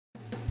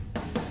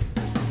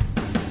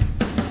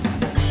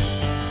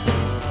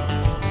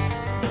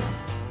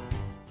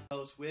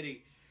host,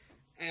 Witty.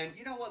 And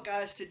you know what,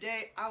 guys?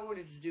 Today I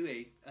wanted to do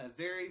a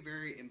very,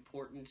 very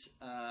important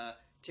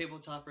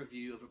tabletop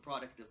review of a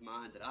product of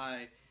mine that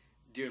I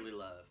dearly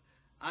love.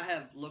 I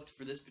have looked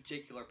for this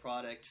particular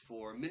product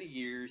for many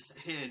years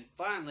and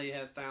finally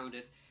have found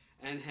it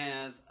and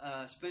have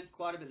spent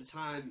quite a bit of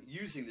time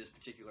using this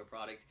particular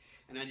product,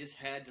 and I just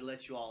had to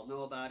let you all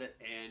know about it,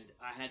 and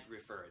I had to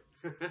refer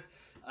it.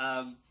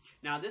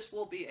 Now, this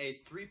will be a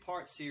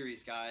three-part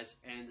series, guys,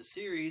 and the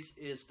series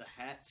is the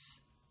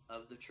Hats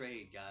of the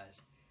Trade,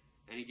 guys.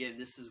 And again,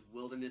 this is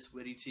Wilderness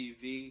Witty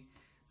TV.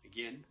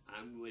 Again,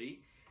 I'm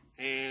Witty,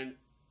 and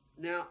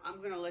now I'm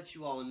going to let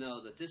you all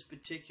know that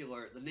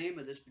the name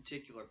of this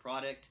particular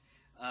product,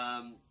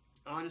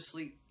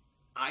 honestly,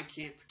 I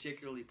can't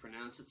particularly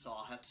pronounce it, so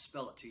I'll have to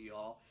spell it to you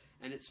all.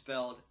 And it's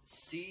spelled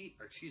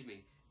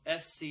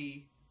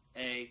S-C-A-L-A.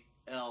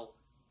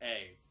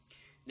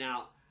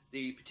 Now,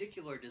 the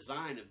particular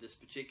design of this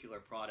particular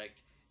product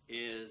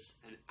is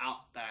an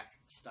Outback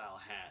style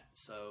hat.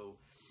 So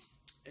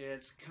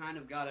it's kind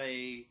of got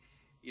a,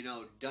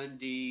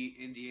 Dundee,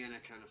 Indiana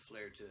kind of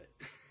flair to it.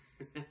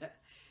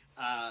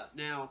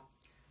 Now,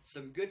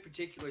 some good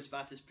particulars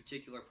about this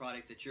particular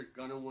product that you're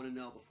going to want to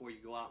know before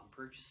you go out and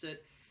purchase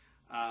it.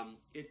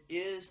 It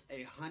is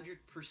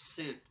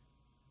 100%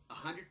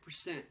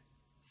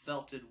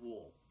 felted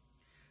wool.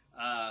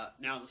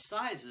 Now, the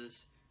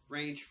sizes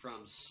range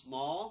from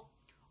small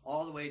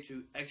all the way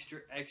to extra,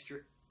 extra,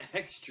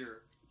 extra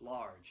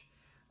large.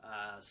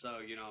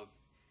 So,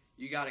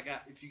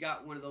 if you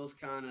got one of those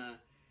kind of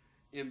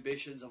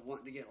ambitions of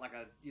wanting to get like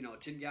a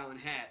 10-gallon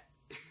hat,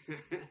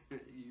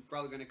 you're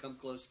probably going to come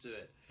close to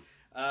it.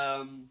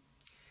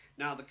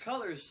 Now, the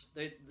colors,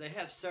 they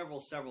have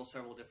several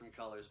different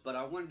colors, but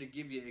I wanted to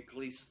give you at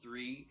least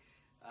three,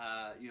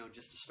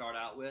 just to start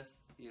out with,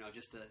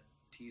 just a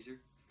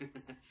teaser.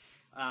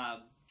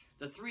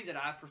 The three that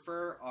I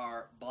prefer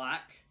are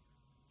black,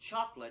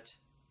 chocolate,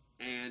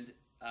 and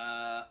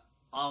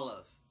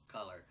olive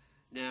color.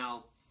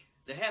 Now,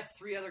 they have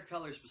three other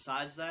colors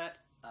besides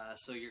that,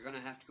 so you're going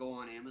to have to go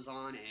on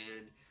Amazon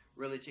and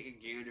really take a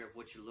gander of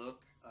what you're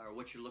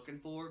looking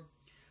for.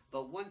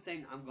 But one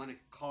thing I'm going to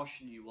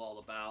caution you all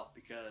about,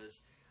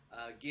 because,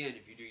 again,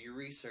 if you do your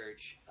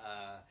research,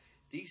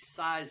 these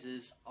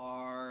sizes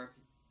are,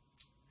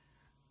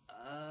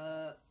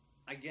 I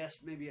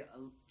guess maybe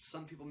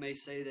some people may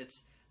say that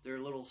they're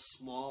a little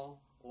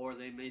small, or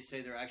they may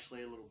say they're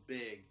actually a little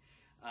big.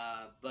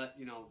 But,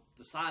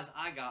 the size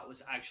I got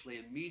was actually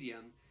a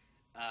medium,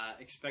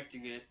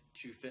 expecting it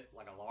to fit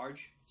like a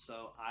large.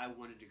 So I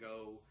wanted to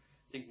go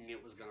thinking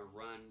it was going to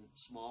run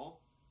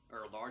small,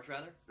 or large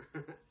rather.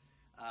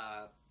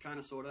 Kind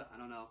of, sort of, I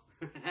don't know.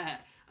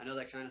 I know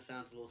that kind of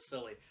sounds a little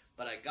silly,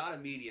 but I got a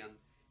medium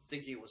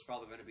thinking it was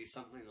probably going to be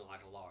something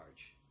like a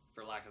large,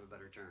 for lack of a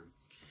better term.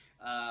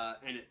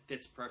 And it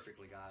fits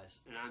perfectly,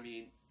 guys. And I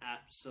mean,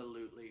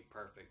 absolutely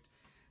perfect.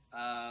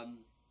 Now,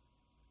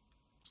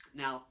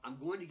 I'm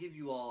going to give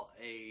you all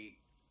a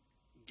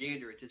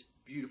gander at this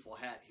beautiful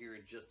hat here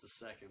in just a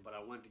second, but I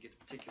wanted to get the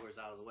particulars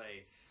out of the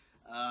way.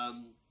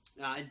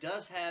 Now, it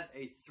does have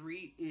a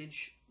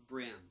 3-inch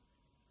brim.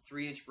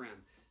 3-inch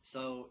brim.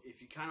 So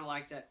if you kind of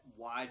like that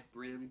wide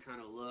brim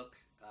kind of look,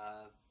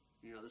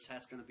 this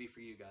hat's going to be for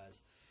you guys.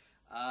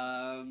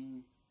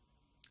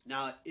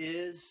 Now, it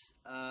is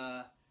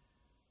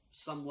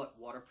somewhat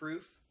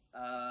waterproof.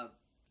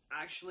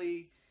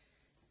 Actually,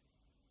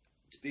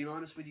 to be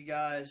honest with you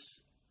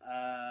guys,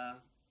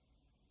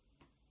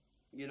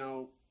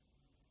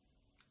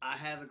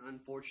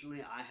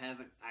 unfortunately, I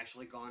haven't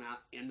actually gone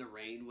out in the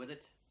rain with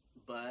it,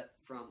 but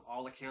from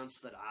all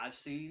accounts that I've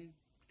seen,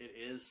 it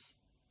is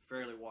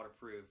fairly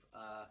waterproof.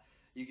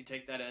 You can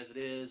take that as it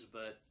is,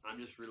 but I'm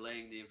just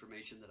relaying the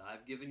information that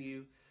I've given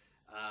you.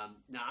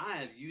 Now, I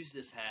have used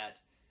this hat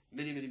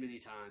many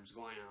times,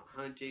 going out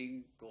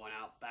hunting, going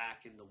out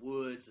back in the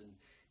woods, and,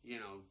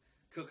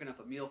 cooking up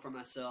a meal for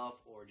myself,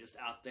 or just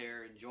out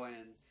there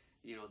enjoying,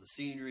 the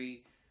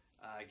scenery.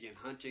 Again,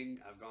 hunting.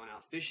 I've gone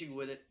out fishing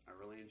with it. I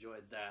really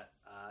enjoyed that.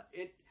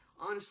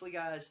 Honestly,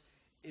 guys,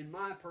 in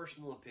my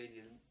personal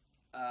opinion,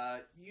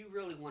 you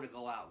really want to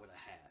go out with a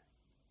hat.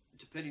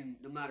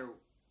 No matter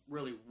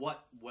really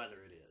what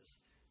weather it is.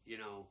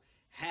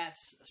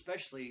 Hats,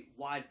 especially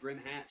wide brim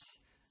hats,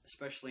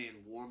 especially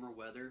in warmer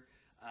weather,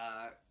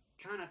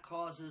 kind of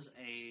causes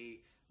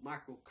a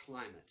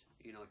microclimate.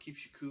 It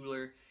keeps you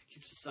cooler,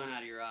 keeps the sun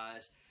out of your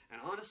eyes.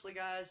 And honestly,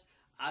 guys,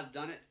 I've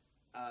done it.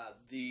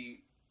 The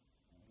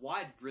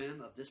wide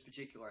brim of this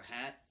particular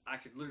hat, I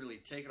could literally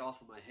take it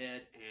off of my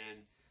head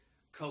and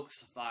coax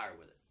the fire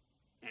with it.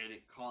 And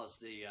it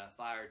caused the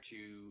fire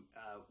to,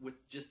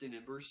 with just in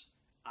embers,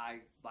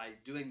 by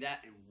doing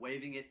that and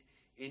waving it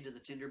into the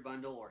tinder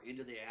bundle or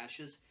into the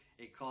ashes,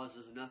 it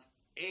causes enough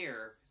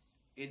air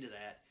into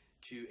that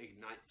to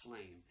ignite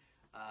flame.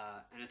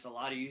 And it's a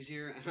lot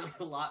easier and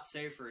a lot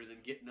safer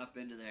than getting up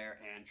into there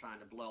and trying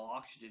to blow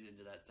oxygen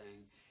into that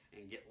thing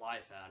and get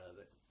life out of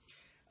it.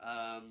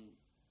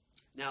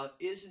 Now, it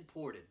is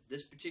imported.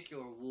 This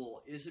particular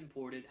wool is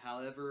imported.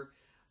 However,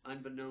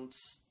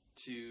 unbeknownst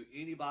to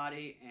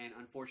anybody, and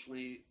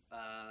unfortunately,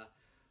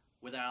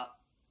 without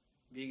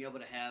being able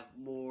to have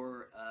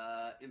more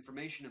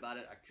information about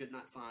it, I could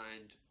not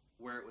find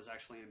where it was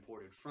actually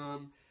imported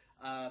from.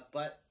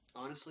 But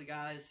honestly,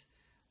 guys,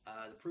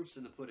 the proof's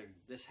in the pudding.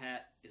 This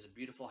hat is a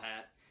beautiful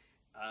hat.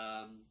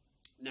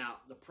 Now,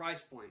 the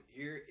price point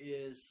here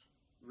is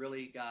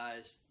really,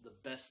 guys, the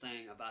best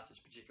thing about this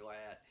particular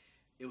hat.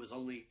 It was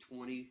only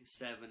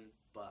 27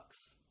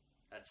 bucks.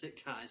 That's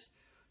it, guys.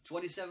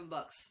 27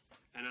 bucks.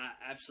 And I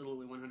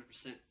absolutely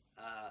 100%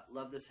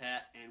 love this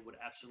hat and would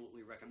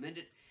absolutely recommend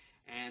it.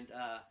 And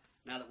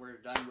now that we're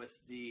done with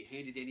the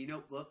handy dandy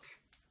notebook,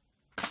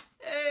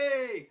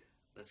 hey,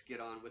 let's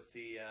get on with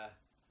the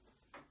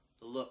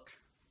look.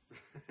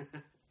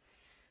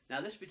 Now,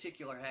 this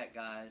particular hat,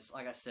 guys,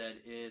 like I said,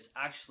 is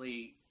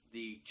actually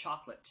the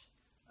chocolate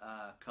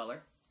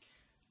color.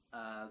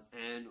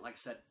 And like I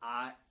said,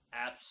 I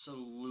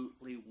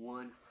absolutely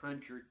 100%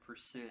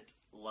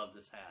 love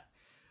this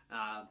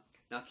hat.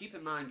 Now, keep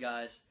in mind,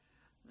 guys,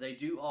 they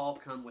do all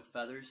come with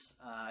feathers.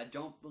 I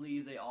don't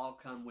believe they all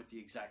come with the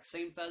exact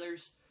same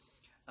feathers,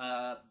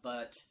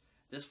 but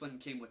this one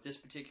came with this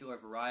particular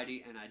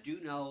variety, and I do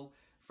know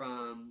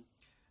from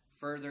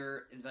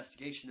further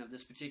investigation of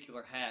this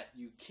particular hat,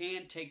 you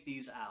can take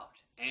these out,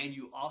 and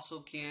you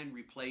also can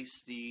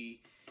replace the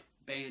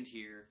band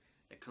here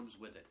that comes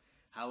with it.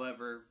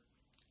 However,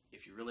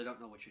 if you really don't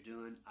know what you're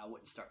doing, I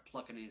wouldn't start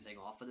plucking anything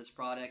off of this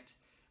product,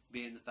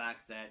 being the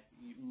fact that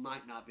you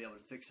might not be able to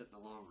fix it in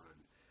the long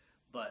run.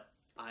 But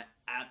I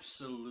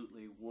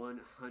absolutely 100%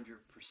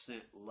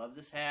 love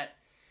this hat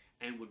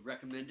and would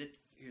recommend it.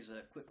 Here's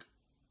a quick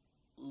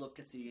look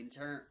at the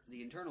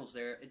internals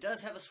there. It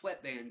does have a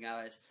sweatband,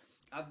 guys.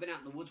 I've been out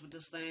in the woods with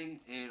this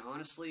thing, and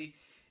honestly,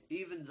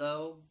 even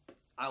though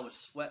I was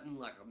sweating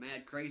like a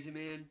mad crazy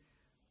man,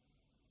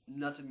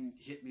 nothing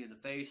hit me in the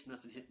face,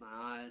 nothing hit my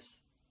eyes.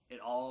 It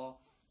all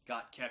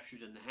got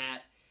captured in the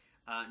hat.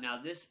 Now,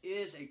 this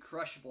is a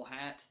crushable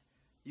hat.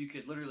 You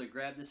could literally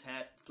grab this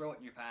hat, throw it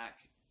in your pack,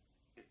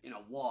 in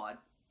a wad,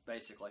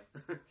 basically,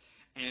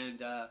 and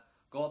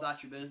go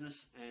about your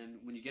business. And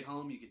when you get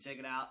home, you can take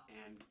it out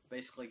and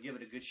basically give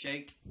it a good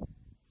shake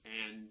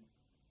and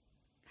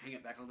hang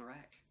it back on the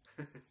rack,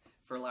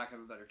 for lack of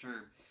a better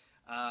term.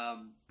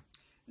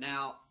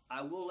 Now,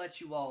 I will let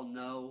you all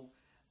know,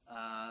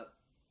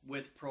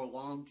 with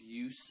prolonged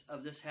use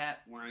of this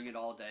hat, wearing it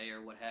all day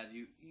or what have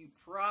you, you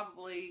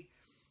probably,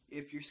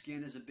 if your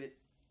skin is a bit,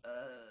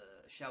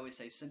 shall we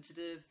say,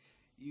 sensitive,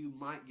 you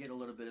might get a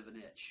little bit of an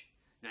itch.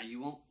 Now, you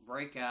won't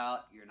break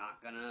out. You're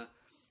not going to,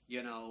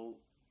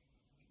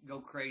 go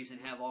crazy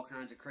and have all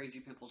kinds of crazy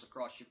pimples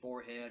across your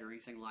forehead or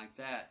anything like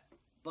that.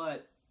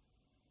 But,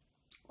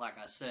 like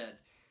I said,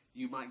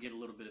 you might get a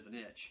little bit of an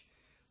itch.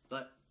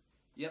 But,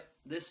 yep,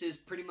 this is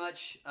pretty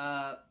much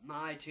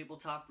my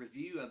tabletop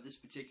review of this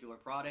particular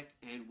product,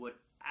 and would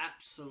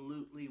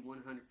absolutely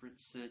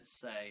 100%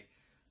 say,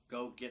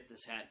 go get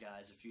this hat,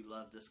 guys, if you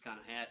love this kind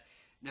of hat.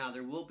 Now,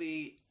 there will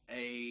be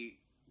a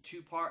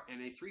 2-part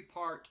and a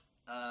 3-part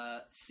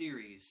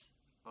series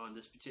on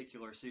this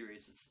particular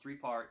series. It's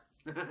 3-part.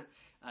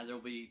 There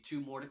will be 2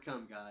 more to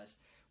come, guys,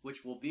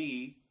 which will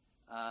be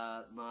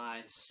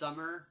my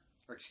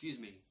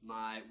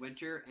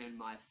winter and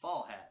my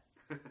fall hat.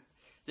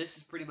 This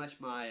is pretty much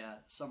my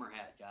summer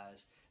hat,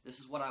 guys. This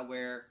is what I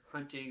wear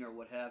hunting or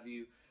what have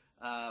you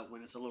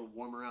when it's a little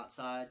warmer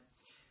outside.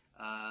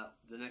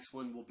 The next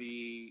one will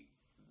be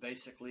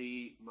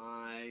basically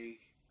my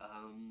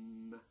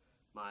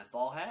my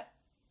fall hat,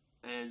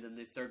 and then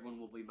the third one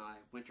will be my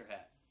winter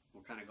hat.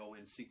 We'll kind of go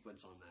in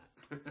sequence on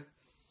that.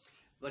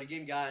 But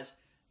again, guys,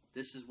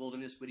 this is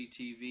Wilderness Witty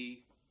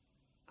TV.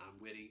 I'm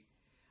Witty.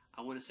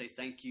 I want to say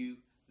thank you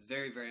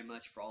very, very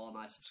much for all of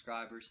my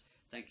subscribers.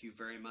 Thank you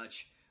very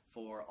much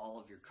for all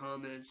of your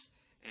comments.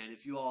 And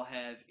if you all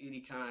have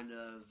any kind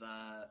of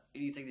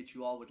anything that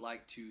you all would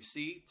like to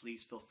see,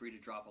 please feel free to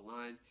drop a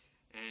line.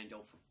 And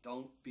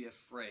don't be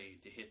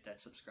afraid to hit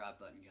that subscribe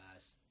button,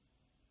 guys.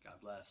 God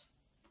bless.